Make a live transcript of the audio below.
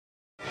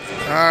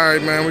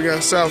Alright, man, we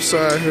got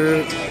Southside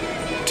here.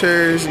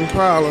 Terry's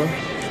Impala.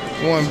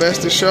 Won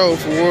Best of Show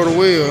for World of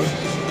Wheel.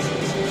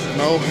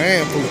 No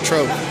handful of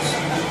trophies.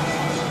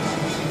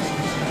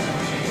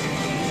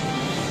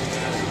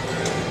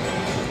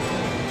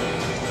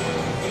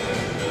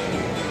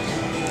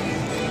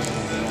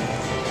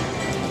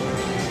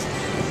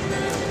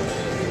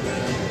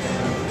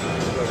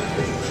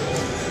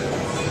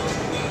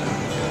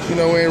 You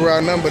know, we ain't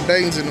riding nothing but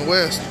Dayton's in the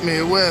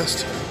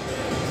Midwest.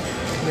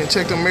 And then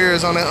check the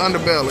mirrors on that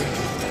underbelly.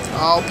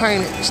 All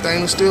painted,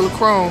 stainless steel or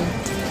chrome.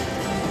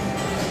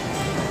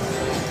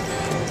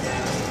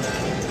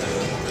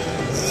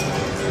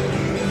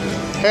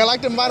 Hey, I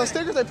like them vinyl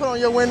stickers they put on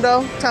your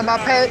window. Talking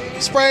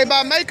about sprayed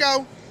by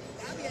Mako.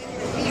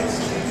 He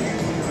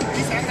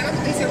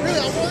said, really,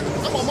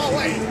 I'm on my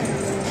way.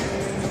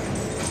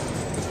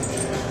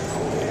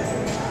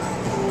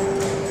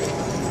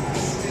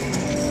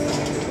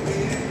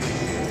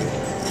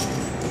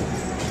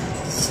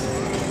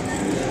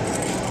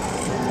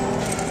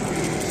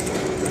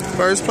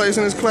 First place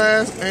in his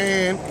class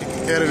and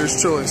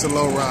editor's choice, a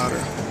low rider.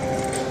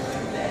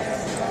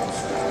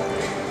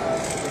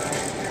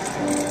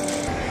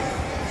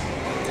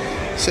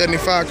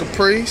 '75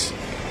 Caprice,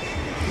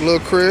 Lil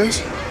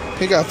Chris.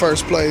 He got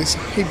first place.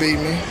 He beat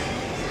me.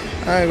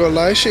 I ain't gonna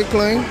lie, shit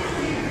clean.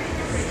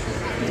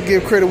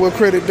 Give credit what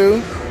credit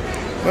due.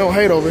 We don't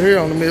hate over here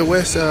on the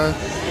Midwest side.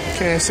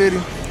 Kansas City.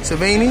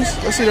 Savini's.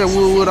 Let's see that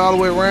wood all the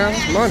way around.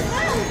 It's money.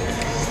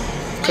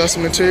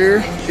 Custom interior.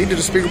 He did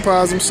the speaker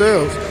pies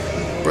himself.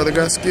 Brother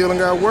got skill and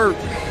got work.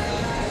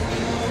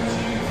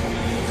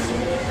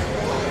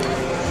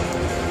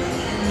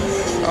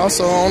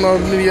 Also, I don't know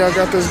if any of y'all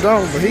got this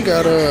dog, but he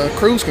got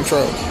cruise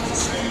control.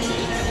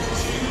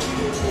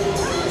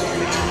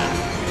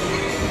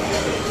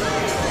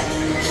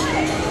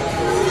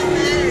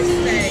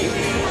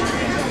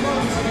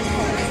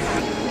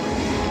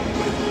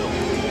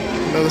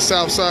 Another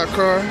Southside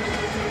car.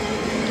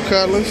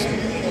 Cutlass.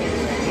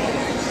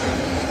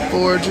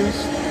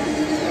 Forges.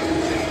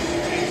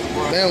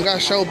 They don't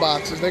got show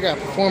boxes, they got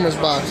performance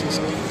boxes.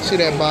 See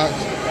that box?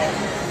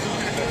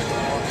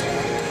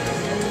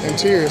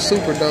 Interior is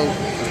super dope.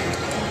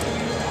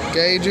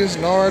 Gauges,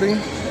 Nardi.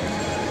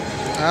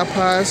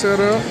 iPod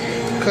setup.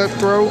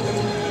 Cutthroat.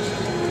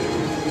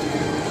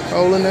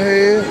 Hole in the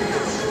head.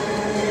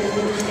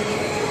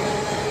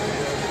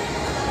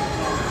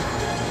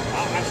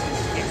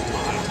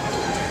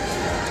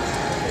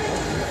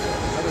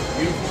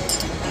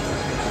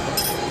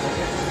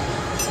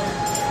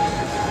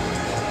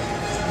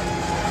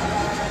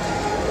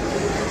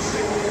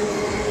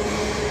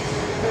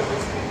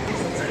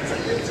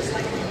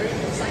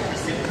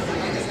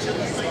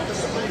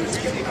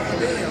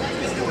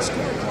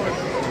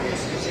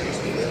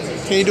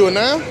 Can you do it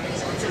now?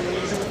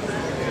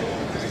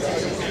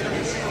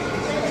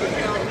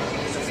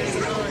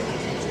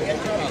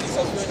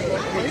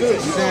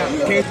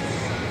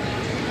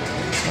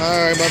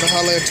 Alright, about to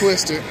holler at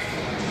Twisted.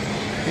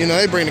 You know,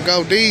 they bring the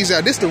Gold D's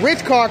out. This the rich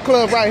car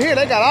club right here.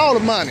 They got all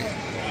the money.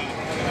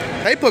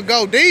 They put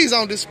Gold D's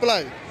on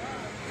display.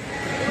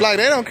 Like,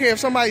 they don't care if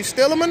somebody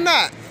steal them or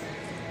not.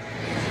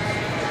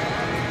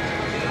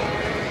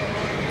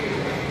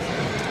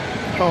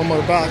 Home of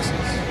the boxes.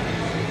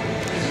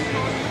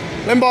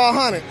 Let me borrow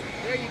 100.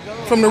 There you go.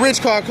 From the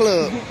rich car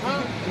club.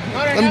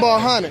 Let me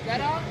borrow 100. That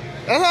all?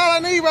 That's all I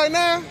need right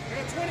now.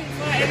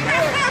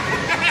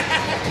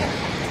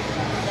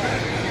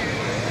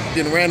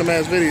 Getting random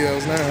ass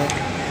videos now.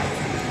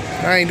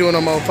 I ain't doing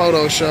no more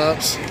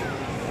photoshops.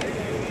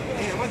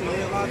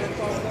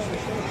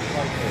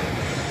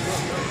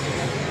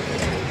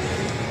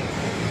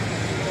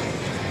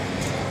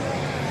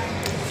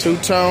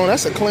 Two-tone,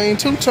 that's a clean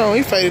two-tone.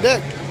 He faded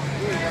that.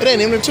 It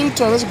ain't even a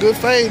two-tone, that's a good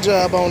fade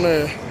job on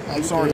there. I'm sorry.